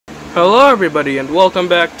Hello everybody and welcome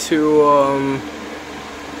back to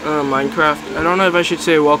Minecraft. I don't know if I should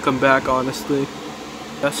say welcome back, honestly.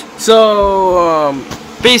 Yes. So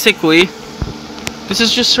basically this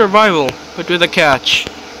is just survival, but with a catch.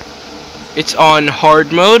 It's on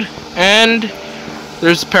hard mode and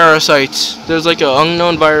there's parasites. There's like an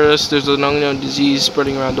unknown virus, there's an unknown disease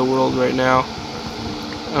spreading around the world right now.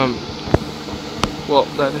 Well,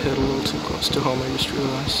 that hit a little too close to home, I just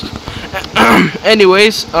realized.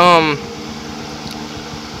 Anyways,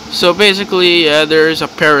 so basically, there's a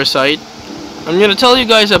parasite. I'm gonna tell you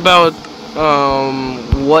guys about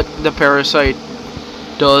what the parasite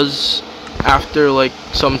does after like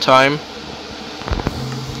some time.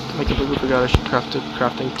 I completely forgot I should craft a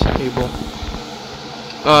crafting table.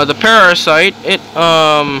 The parasite, it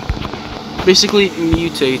basically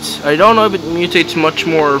mutates. I don't know if it mutates much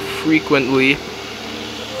more frequently.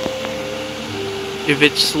 If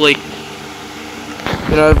it's like,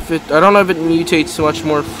 you know, I don't know if it mutates much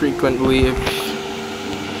more frequently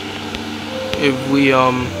if we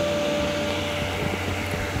I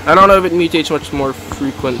don't know if it mutates much more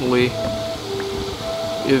frequently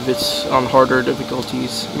if it's on harder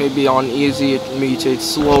difficulties. Maybe on easy it mutates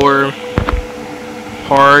slower,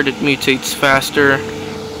 hard it mutates faster,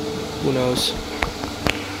 who knows.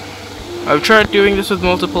 I've tried doing this with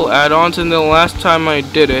multiple add-ons, and the last time I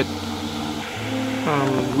did it,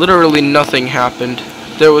 literally nothing happened.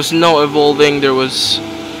 There was no evolving, there was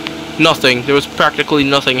nothing. There was practically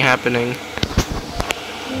nothing happening.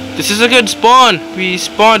 This is a good spawn! We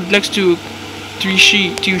spawned next to two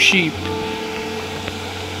sheep.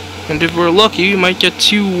 And if we're lucky, we might get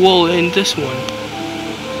 2 wool in this one.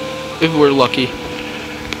 If we're lucky.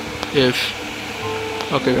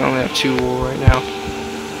 Okay, we only have 2 wool right now.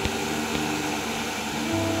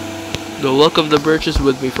 The luck of the birch is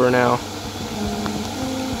with me for now.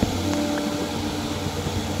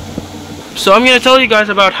 So I'm gonna tell you guys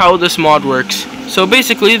about how this mod works. So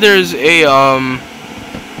basically, there's a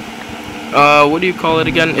what do you call it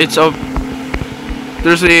again? There's a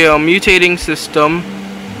mutating system.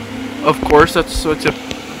 Of course, it's a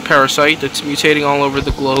parasite that's mutating all over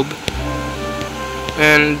the globe.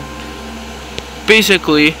 And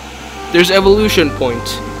basically, there's evolution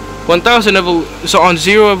points. 1,000 so on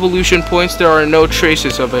 0 evolution points, there are no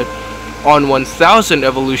traces of it. On 1,000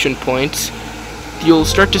 evolution points, you'll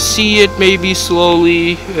start to see it, maybe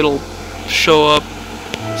slowly it'll show up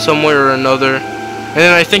somewhere or another. And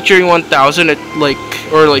then I think during 1,000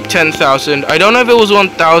 or 10,000, I don't know if it was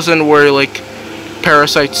 1,000 where like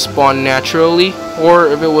parasites spawn naturally, or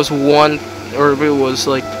if it was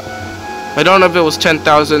I don't know if it was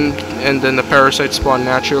 10,000 and then the parasites spawn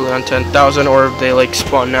naturally on 10,000, or if they like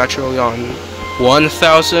spawn naturally on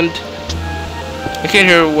 1,000. I can't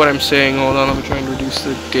hear what I'm saying. Hold on, let me try and reduce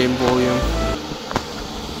the game volume.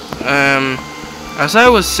 As I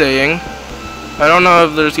was saying, I don't know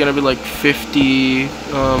if there's gonna be like 50, I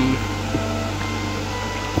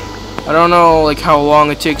don't know like how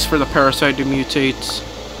long it takes for the parasite to mutate,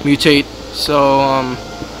 so,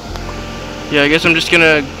 yeah, I guess I'm just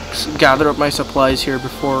gonna gather up my supplies here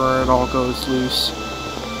before it all goes loose.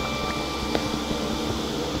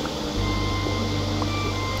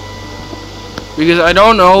 Because I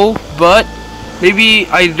don't know, but maybe,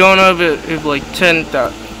 I don't know if like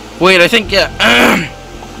 10,000, wait, I think, yeah,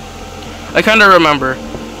 I kind of remember.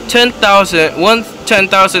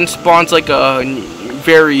 10,000 spawns like a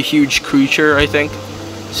very huge creature, I think.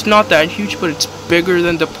 It's not that huge, but it's bigger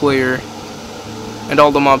than the player and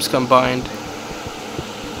all the mobs combined.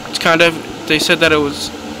 It's kind of, they said that it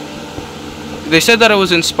was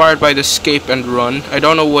inspired by the Escape and Run. I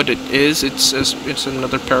don't know what it is. It's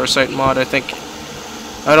another Parasite mod, I think.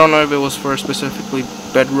 I don't know if it was for specifically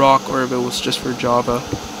Bedrock or if it was just for Java.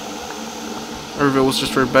 Or if it was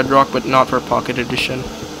just for Bedrock but not for Pocket Edition.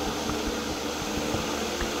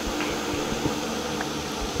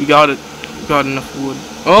 We got it. We got enough wood.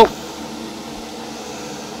 Oh!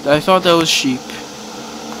 I thought that was sheep.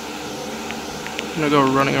 I'm gonna go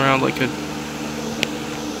running around like a...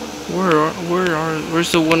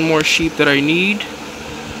 Where's the one more sheep that I need?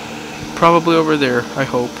 Probably over there, I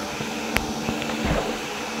hope.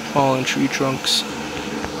 Fallen tree trunks.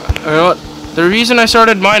 You know what? The reason I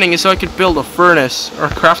started mining is so I could build a furnace, or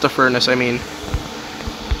craft a furnace, I mean.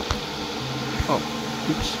 Oh,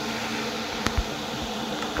 oops.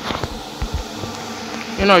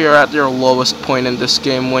 You know you're at your lowest point in this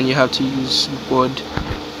game when you have to use wood.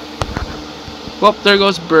 Well, there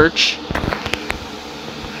goes birch.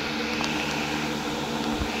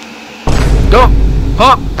 Go!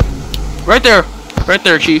 Hop! Right there! Right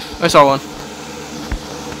there, Chief. I saw one.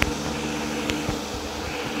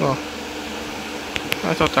 Oh.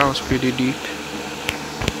 I thought that was pretty deep.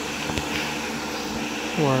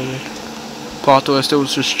 Where are they? Plot twist, it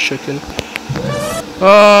was just chicken.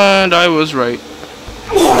 And I was right.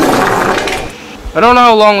 I don't know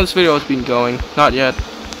how long this video has been going. Not yet.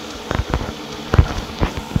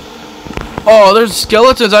 Oh, there's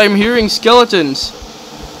skeletons. I'm hearing skeletons.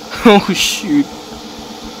 Oh, shoot.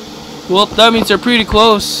 Well, that means they're pretty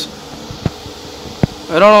close.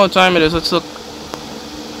 I don't know what time it is. Let's look.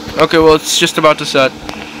 Okay, well, it's just about to set.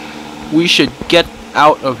 We should get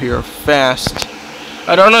out of here fast.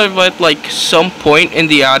 I don't know if at like some point in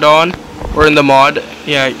the add-on or in the mod,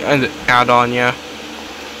 yeah, in the add-on, yeah,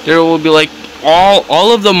 there will be like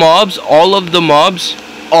all of the mobs, all of them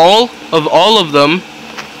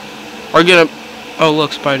are gonna. Oh,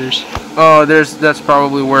 look, spiders. Oh, that's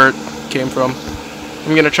probably where it came from.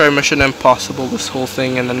 I'm gonna try Mission Impossible this whole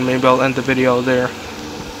thing, and then maybe I'll end the video there.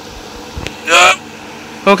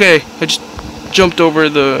 Okay, I just jumped over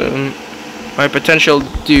my potential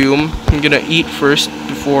doom. I'm gonna eat first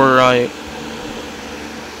before I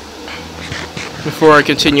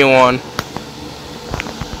continue on.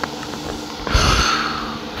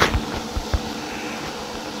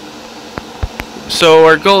 So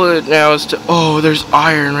our goal now is to. Oh, there's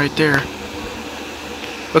iron right there.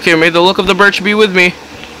 Okay, may the look of the birch be with me.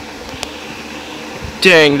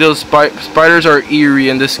 Dang, those spiders are eerie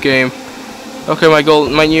in this game. Okay, my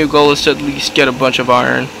new goal is to at least get a bunch of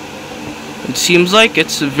iron. It seems like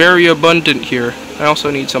it's very abundant here. I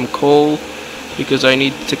also need some coal because I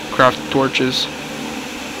need to craft torches.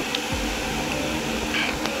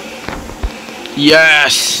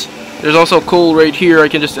 Yes! There's also coal right here. I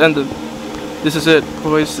can just end it. This is it,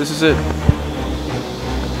 boys. This is it.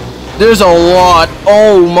 There's a lot.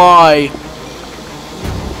 Oh my.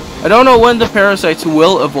 I don't know when the parasites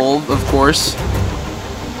will evolve, of course.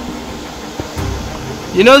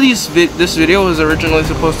 You know, this video was originally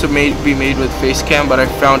supposed to be made with face cam, but I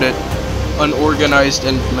found it unorganized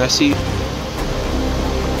and messy.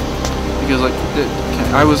 Because like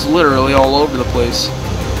I was literally all over the place.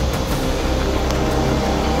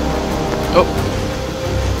 Oh.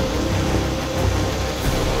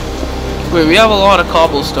 Wait, we have a lot of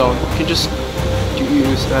cobblestone. You can just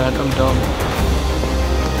use that. I'm dumb.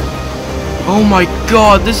 Oh my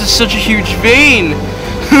god, this is such a huge vein!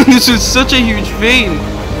 This is such a huge vein!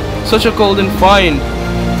 Such a golden find.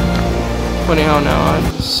 Funny how now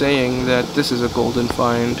I'm saying that this is a golden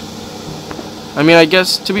find. I mean, I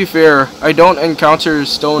guess, to be fair, I don't encounter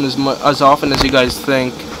stone as often as you guys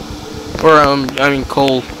think. Or, I mean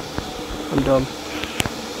coal. I'm dumb.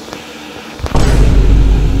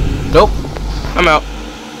 Nope. I'm out.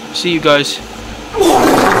 See you guys.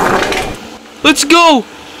 Let's go!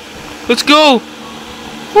 Let's go!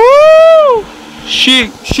 Woo!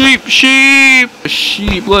 Sheep, sheep, sheep!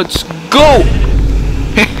 Sheep, let's go!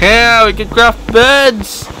 Yeah, we can craft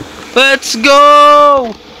beds! Let's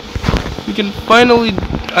go! We can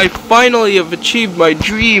I finally have achieved my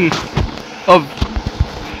dream of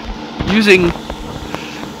using.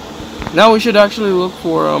 Now we should actually look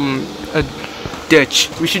for a ditch.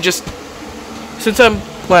 We should just, since I'm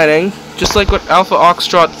planning, just like what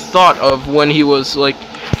AlfaOxtrot thought of when he was like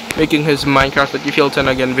making his Minecraft at Fielton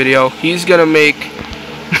again video. He's gonna make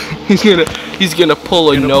he's gonna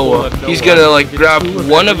pull a Noah. He's gonna like grab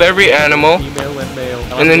one of every animal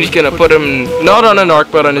and then he's gonna put him not on an ark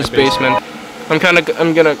but on his basement. I'm gonna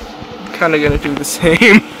do the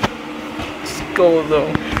same. Let's go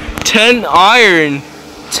though. 10 iron.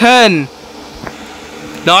 10.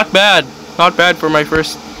 Not bad. Not bad for my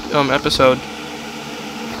first episode.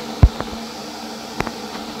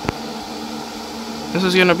 This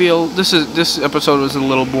is gonna be this episode was a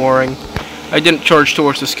little boring. I didn't charge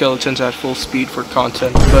towards the skeletons at full speed for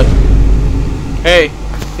content, but hey,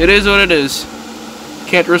 it is what it is.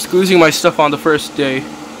 Can't risk losing my stuff on the first day.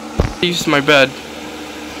 I used my bed.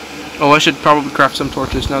 Oh, I should probably craft some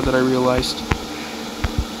torches now that I realized.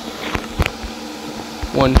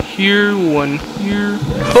 One here, one here.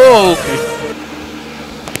 Oh, okay.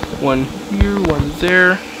 One here, one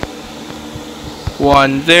there.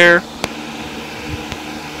 One there.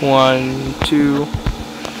 1, 2,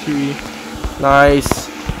 3. Nice.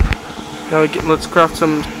 Now let's craft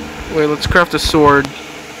some. Wait, let's craft a sword.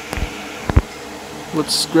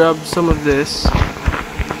 Let's grab some of this.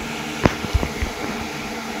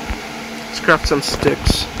 Let's craft some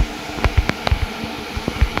sticks.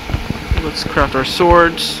 Let's craft our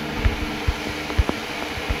swords.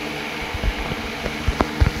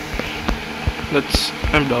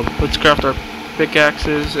 I'm dumb. Let's craft our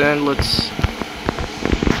pickaxes and let's.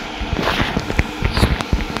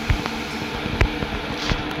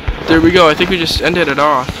 There we go. I think we just ended it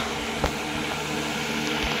off.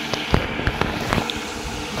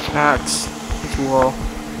 Axe as well.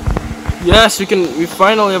 Yes, we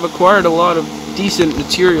finally have acquired a lot of decent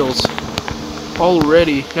materials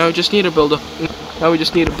already. Now we just need to build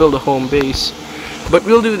a home base. But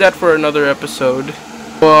we'll do that for another episode.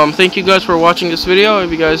 Thank you guys for watching this video.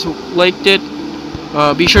 If you guys liked it,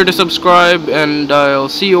 be sure to subscribe, and I'll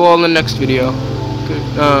see you all in the next video.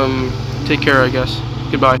 Take care, I guess.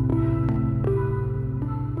 Goodbye.